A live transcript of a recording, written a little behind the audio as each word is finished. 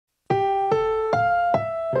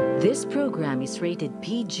This program is rated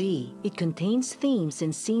PG. It contains themes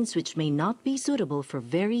and scenes which may not be suitable for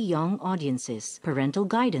very young audiences. Parental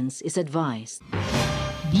guidance is advised.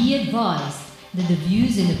 Be advised that the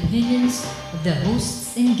views and opinions of the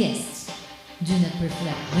hosts and guests do not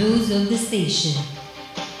reflect those of the station.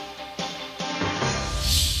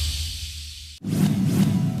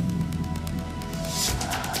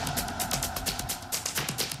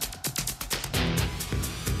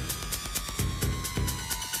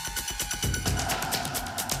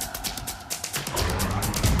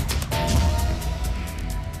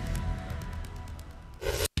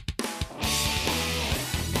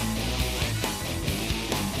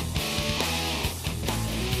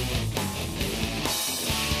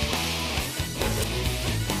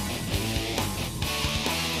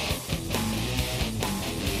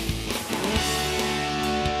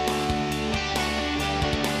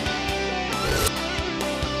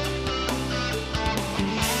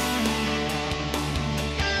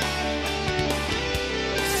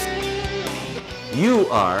 You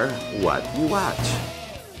are what you watch.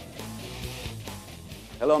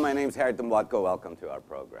 Hello, my name is Ted Mendoa Ph.D. Welcome to our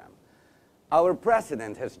program. Our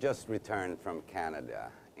president has just returned from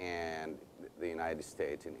Canada and the United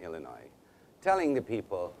States in Illinois, telling the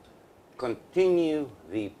people, continue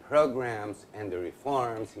the programs and the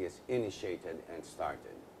reforms he has initiated and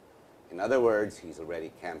started. In other words, he's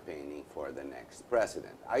already campaigning for the next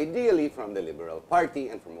president, ideally from the Liberal Party,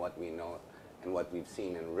 and from what we know and what we've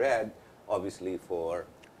seen and read, obviously for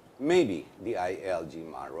maybe the ILG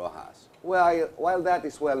Mar Rojas. Well, while that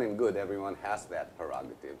is well and good, everyone has that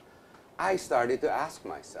prerogative, I started to ask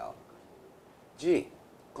myself, gee,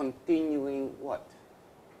 continuing what?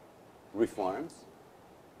 Reforms?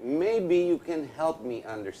 Maybe you can help me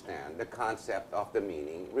understand the concept of the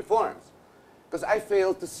meaning reforms, because I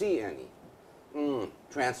failed to see any.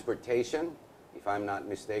 Transportation, if I'm not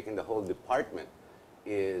mistaken, the whole department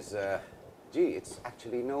is gee, it's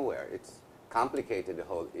actually nowhere. It's complicated, the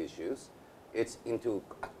whole issues. It's into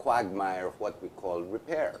a quagmire of what we call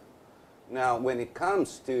repair. Now, when it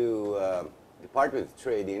comes to Department of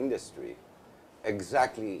Trade Industry,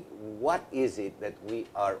 exactly what is it that we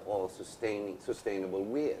are all sustainable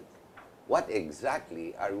with? What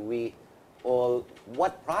exactly are we all,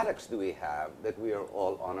 what products do we have that we are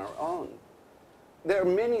all on our own? There are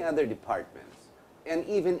many other departments. And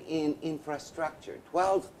even in infrastructure,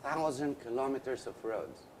 12,000 kilometers of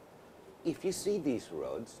roads. If you see these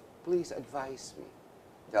roads, please advise me.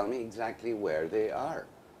 Tell me exactly where they are.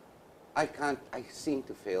 I seem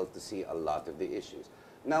to fail to see a lot of the issues.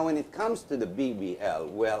 Now, when it comes to the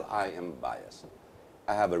BBL, well, I am biased.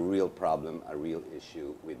 I have a real problem, a real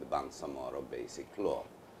issue with the Bangsamoro Basic Law.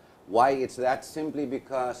 Why it's that? Simply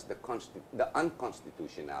because the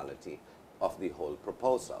unconstitutionality of the whole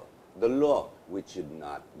proposal. The law which should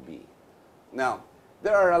not be. Now,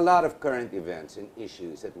 there are a lot of current events and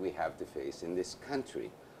issues that we have to face in this country.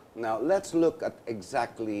 Now, let's look at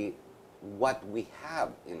exactly what we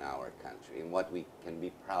have in our country and what we can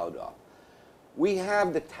be proud of. We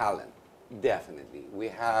have the talent, definitely. We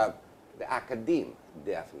have the academe,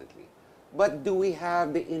 definitely. But do we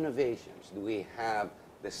have the innovations? Do we have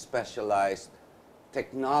the specialized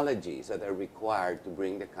technologies that are required to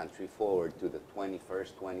bring the country forward to the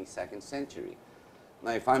 21st, 22nd century?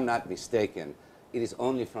 Now, if I'm not mistaken, it is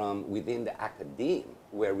only from within the academe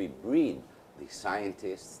where we breed the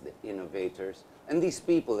scientists, the innovators, and these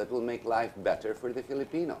people that will make life better for the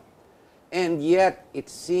Filipino. And yet, it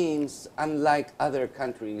seems, unlike other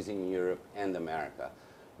countries in Europe and America,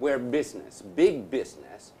 where business, big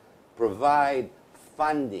business, provide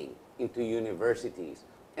funding into universities,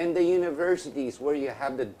 and the universities where you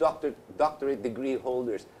have the doctorate degree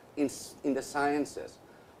holders in the sciences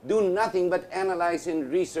do nothing but analyze and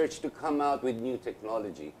research to come out with new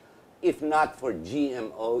technology, if not for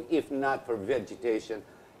GMO, if not for vegetation,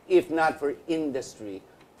 if not for industry,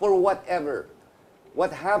 for whatever.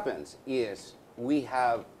 What happens is we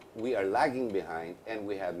are lagging behind and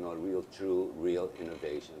we have no real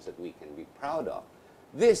innovations that we can be proud of.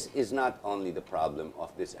 This is not only the problem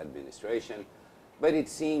of this administration, but it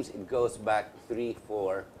seems it goes back 3,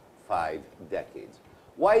 4, 5 decades.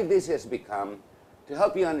 Why this has become, to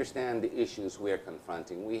help you understand the issues we are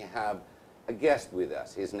confronting, we have a guest with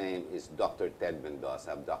us. His name is Dr. Ted Mendoa,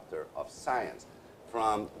 Doctor of Science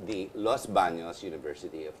from the Los Baños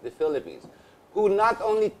University of the Philippines, who not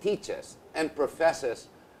only teaches and professes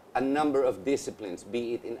a number of disciplines,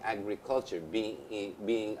 be it in agriculture,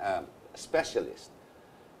 being a specialist,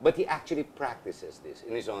 but he actually practices this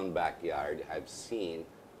in his own backyard. I've seen,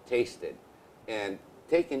 tasted, and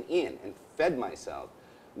taken in and fed myself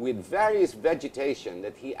with various vegetation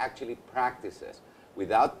that he actually practices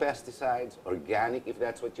without pesticides, organic, if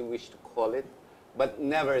that's what you wish to call it, but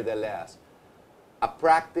nevertheless, a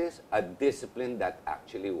practice, a discipline that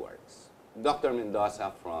actually works. Dr.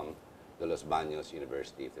 Mendoza from the Los Baños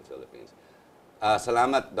University of the Philippines.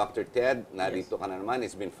 Salamat, Dr. Ted. Narito ka na naman.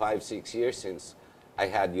 It's been 5-6 years since I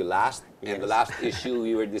had you last. Yes. And the last issue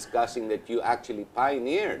we were discussing that you actually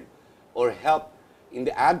pioneered or helped in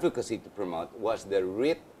the advocacy to promote was the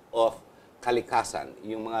writ of kalikasan,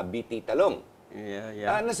 yung mga biti talong.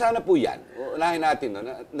 Yeah. Nasaan na po yan? Unahin natin. No?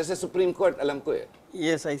 Nasa Supreme Court, alam ko eh.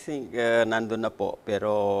 Yes, I think nandun na po, pero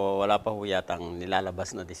wala pa ho yatang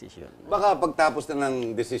nilalabas na desisyon. Baka pagtapos na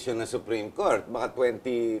ng desisyon ng Supreme Court, baka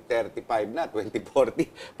 2035 na,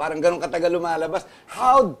 2040, parang ganun katagal lumalabas.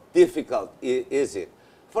 How difficult is it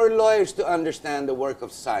for lawyers to understand the work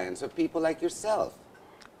of science of people like yourself?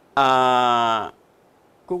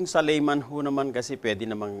 Kung sa layman ho naman kasi pwede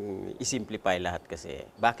namang isimplify lahat kasi.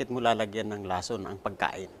 Bakit mo lalagyan ng lason ang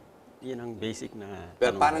pagkain? Yan ang basic na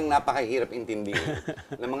Pero parang napakahirap intindihin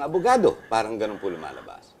ng mga abogado. Parang ganun po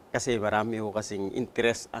lumalabas. Kasi marami ho kasing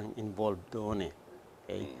interest ang involved doon eh.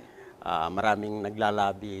 Okay? Maraming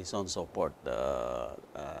naglalabi, so on so forth.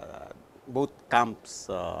 Both camps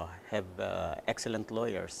have excellent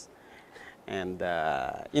lawyers. And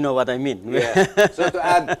you know what I mean. Yeah. So to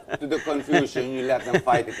add to the confusion, you let them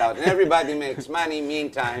fight it out. And everybody makes money.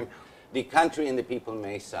 Meantime, the country and the people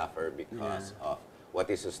may suffer because of what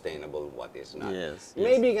is sustainable, what is not. Yes,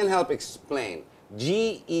 Maybe you can help explain.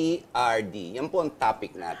 GERD, yan po ang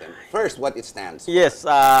topic natin. First, what it stands for. Yes,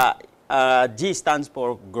 G stands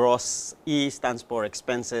for gross, E stands for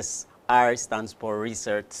expenses, R stands for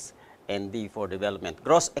research, and D for development.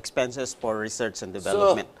 Gross expenses for research and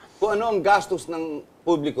development. So, kung ano ang gastos ng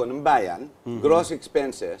publiko, ng bayan, gross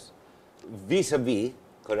expenses, vis-a-vis,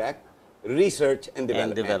 correct? Research and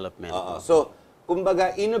development. And development. So,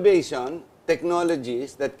 kumbaga, innovation,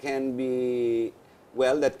 technologies that can be,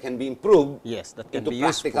 that can be improved Yes, that can into be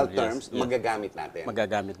practical useful, terms, yes. magagamit natin.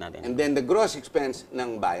 Magagamit natin. And then the gross expense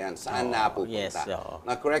ng bayan, saan napupunta? yes, oo.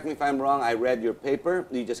 Now, correct me if I'm wrong, I read your paper.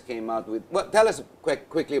 You just came out with, tell us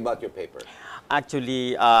quickly about your paper.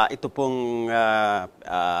 Actually, ito pong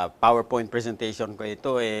PowerPoint presentation ko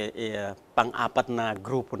ito, pang-apat na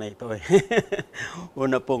grupo na ito.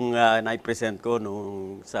 Una pong na-present ko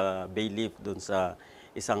nung sa Bayleaf, dun sa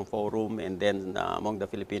isang forum, and then among the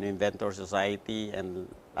Filipino Inventor Society, and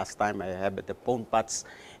last time I have the phone pots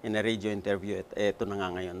in a radio interview, ito na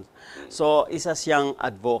nga ngayon. So, isa siyang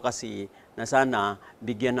advocacy na sana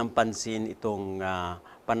bigyan ng pansin itong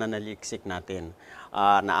pananaliksik natin.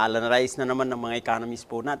 Na-analyze na naman ng mga economists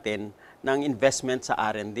po natin ng investment sa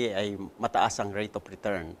R&D ay mataas ang rate of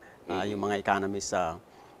return. Yung mga economists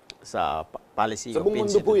sa policy sa buong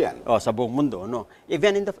mundo po yan? Sa buong mundo, no?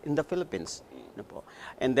 Even in the Philippines. No po.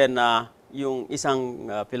 And then, yung isang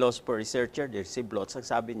philosopher researcher, si Blotz, ang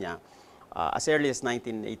sabi niya, as early as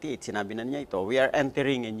 1988, sinabi na niya ito, we are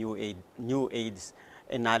entering a new age,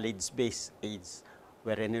 a knowledge-based age,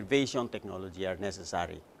 where innovation technology are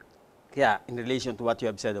necessary. Kaya, in relation to what you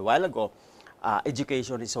have said a while ago,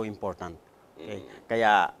 education is so important. Okay?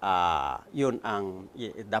 Kaya, yun ang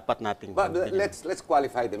dapat nating... But let's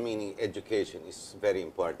qualify the meaning. Education is very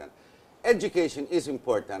important. Education is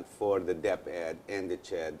important for the DepEd and the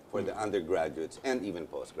CHED, for the undergraduates and even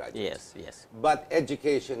postgraduates. Yes. But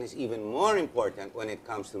education is even more important when it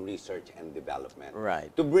comes to research and development.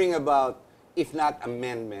 Right. To bring about, if not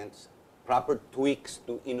amendments, proper tweaks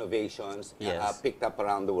to innovations picked up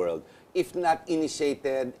around the world, if not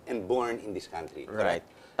initiated and born in this country. Right.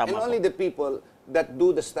 And only the people that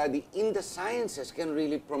do the study in the sciences can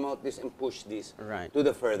really promote this and push this to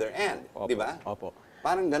the further end. Di ba? Opo.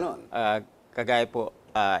 Parang ganon. Kagaya po,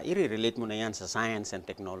 i-relate mo na yan sa science and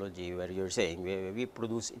technology, where you're saying we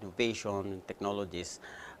produce innovation and technologies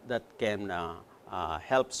that can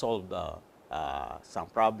help solve some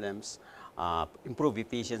problems, improve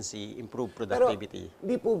efficiency, improve productivity. Pero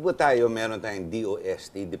di po ba meron tayong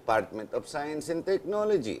DOST, Department of Science and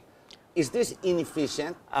Technology? Is this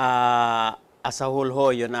inefficient? As a whole ho,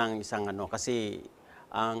 yun ang isang kasi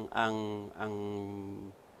ang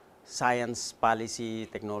science policy,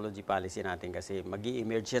 technology policy natin kasi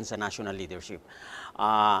mag-i-emerge yan sa national leadership.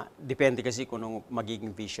 Depende kasi kung anong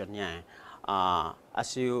magiging vision niya.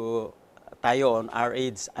 Tayo on our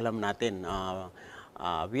age, alam natin,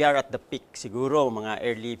 we are at the peak siguro, mga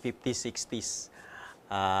early 50s, 60s.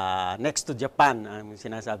 next to Japan, ang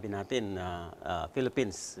sinasabi natin,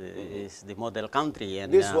 Philippines is the model country.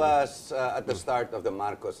 And, This was at the start of the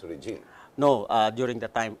Marcos regime. no, during the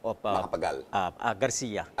time of Macapagal.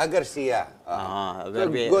 Garcia. Garcia. Where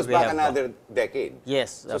So it goes back have, another decade.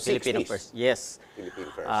 Yes, So Filipino 60s. first. Yes. Philippine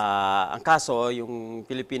first. Ang kaso, yung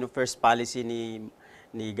Filipino first policy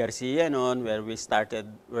ni Garcia noon, where we start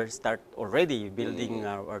already building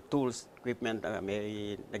our tools, equipment,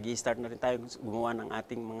 nag-i-start na rin tayo gumawa ng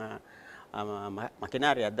ating mga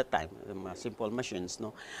makinarya at that time, mga simple machines,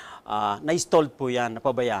 no. Na-stalled po 'yan,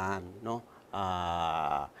 napabayaan, no.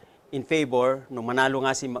 In favor, nung manalo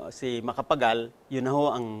nga si Macapagal, yun na ho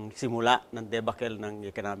ang simula ng debacle ng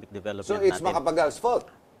economic development So it's natin. Macapagal's fault.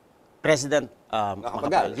 President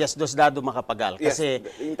Macapagal. Yes, Diosdado Macapagal. Yes, Kasi,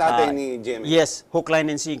 yung tatay ni Jimmy. Yes, hook,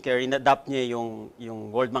 line, and sinker, in-adapt niya yung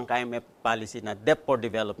World Bank IMF policy na debt for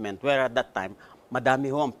development. Where at that time, madami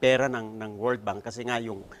ho ang pera ng World Bank kasi nga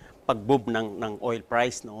yung pag-boom ng oil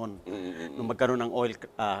price noon. Nung magkaroon ng oil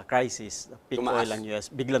crisis, peak Tumaas. oil ang US,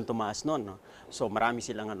 biglang tumaas noon. No? So marami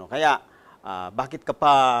silang ano. Kaya, bakit ka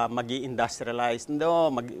pa mag-i-industrialize? No,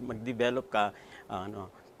 mag-develop ka.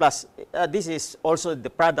 Plus, this is also the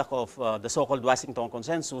product of the so-called Washington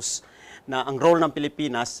Consensus na ang role ng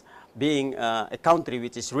Pilipinas being a country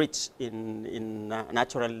which is rich in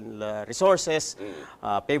natural resources,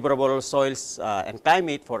 favorable soils and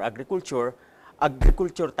climate for agriculture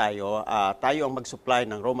tayo, tayo ang mag-supply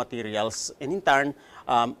ng raw materials, and in turn,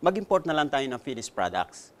 mag-import na lang tayo ng finished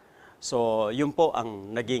products. So, yun po ang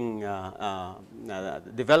naging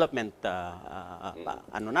development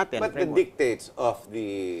natin. But the dictates of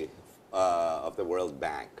the World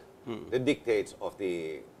Bank, the dictates of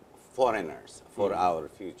the foreigners for our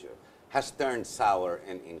future, has turned sour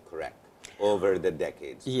and incorrect over the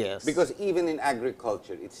decades. Yes. Because even in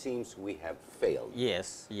agriculture, it seems we have failed.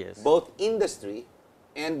 Yes, yes. Both industry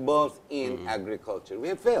and both in agriculture, we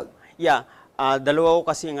have failed. Yeah, dalawa ko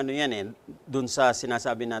kasi ang ano yan eh, dun sa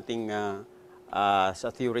sinasabi nating sa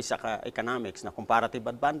theory sa economics na comparative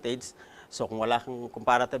advantage. So kung wala kang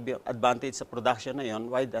comparative advantage sa production na yon,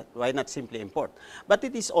 why not simply import? But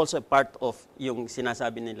it is also part of yung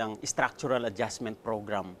sinasabi nilang structural adjustment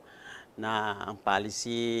program na ang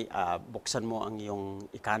policy, buksan mo ang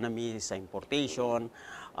iyong economy sa importation,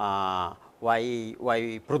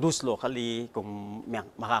 why produce locally kung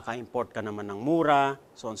makaka-import ka naman ng mura,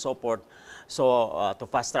 so on and so forth. So, to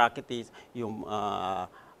fast track it, yung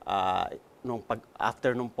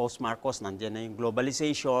after nung post-Marcos, nandiyan na yung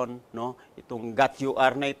globalization, no? Itong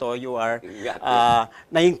GATT-UR na ito,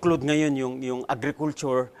 na-include ngayon yung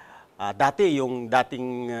agriculture. Dati yung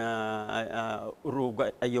dating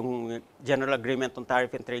yung General Agreement on Tariff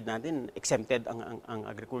and Trade natin, exempted ang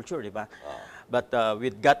agriculture, di ba? But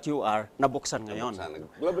with GATT-UR, nabuksan ngayon.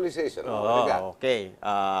 Globalization. Okay.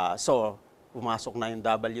 So, pumasok na yung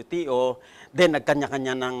WTO. Then,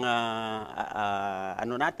 nagkanya-kanya ng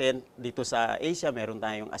natin, dito sa Asia, meron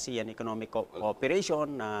tayong ASEAN Economic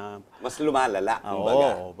Cooperation na mas lumalala,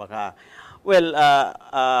 baka. Well,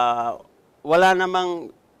 wala namang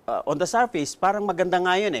on the surface, parang maganda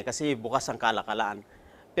nga yun kasi bukas ang kalakalaan.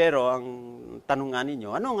 Pero ang tanong nga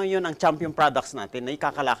ninyo, ano ngayon ang champion products natin na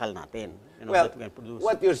ikakalakal natin? Well,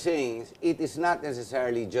 what you're saying is, it is not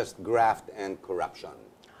necessarily just graft and corruption,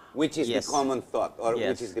 which is the common thought or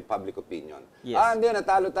which is the public opinion. Hindi,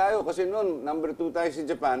 natalo tayo kasi noon, number 2 tayo si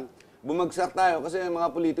Japan, bumagsak tayo kasi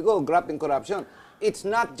mga politiko, graft and corruption. It's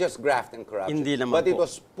not just graft and corruption, Hindi naman but it po.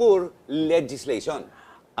 was poor legislation.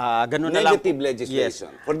 Ganun na lang. Negative legislation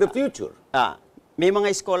for the future. May mga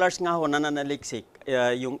scholars nga ho na nanaliksik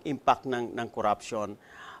yung impact ng corruption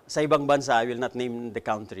sa ibang bansa. I will not name the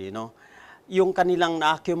country, no? Yung kanilang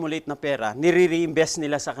na-accumulate na pera, nire-reinvest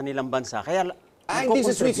nila sa kanilang bansa. Kaya hindi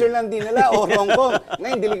sa Switzerland din nila o Hong Kong.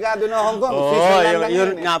 Ngayon, delikado na Hong Kong. Switzerland lang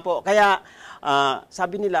yun nga po. Kaya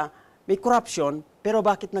sabi nila, may corruption, pero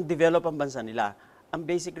bakit nag-develop ang bansa nila? Ang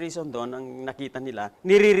basic reason doon, ang nakita nila,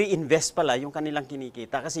 nire-reinvest pala yung kanilang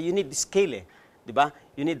kinikita. Kasi you need scale di ba?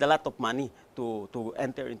 You need a lot of money to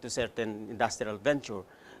enter into certain industrial venture.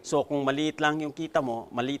 So kung maliit lang yung kita mo,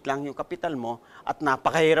 maliit lang yung capital mo, at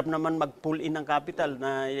napakahirap naman mag-pull in ng capital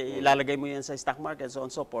na ilalagay mo yan sa stock market, so on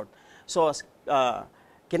and so forth. So,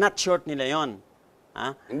 cannot short nila yon.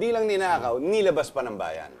 Hindi lang ninakaw, nilabas pa ng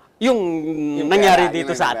bayan. Yung nangyari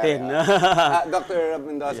dito sa atin. Dr.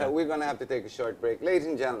 Mendoza, we're gonna have to take a short break. Ladies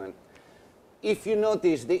and gentlemen, if you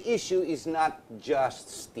notice, the issue is not just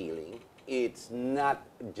stealing. It's not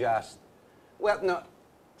just,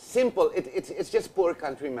 simple. It's just poor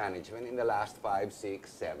country management in the last 5, 6,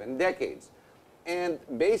 7 decades. And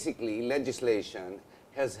basically, legislation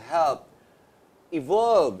has helped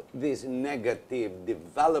evolved this negative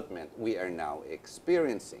development we are now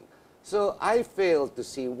experiencing. So I fail to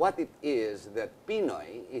see what it is that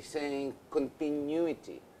Pinoy is saying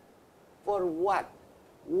continuity. For what?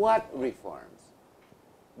 What reforms?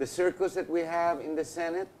 The circus that we have in the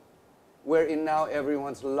Senate, wherein now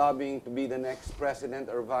everyone's lobbying to be the next president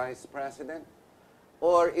or vice president?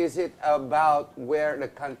 Or is it about where the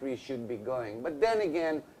country should be going? But then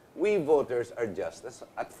again, we voters are just as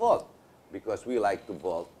at fault because we like to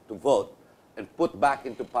vote and put back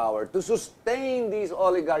into power to sustain these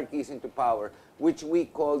oligarchies into power, which we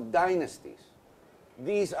call dynasties.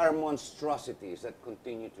 These are monstrosities that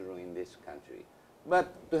continue to ruin this country.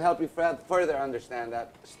 But to help you further understand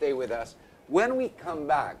that, stay with us. When we come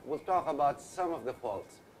back, we'll talk about some of the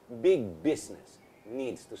faults big business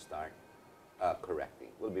needs to start correcting.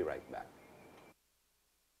 We'll be right back.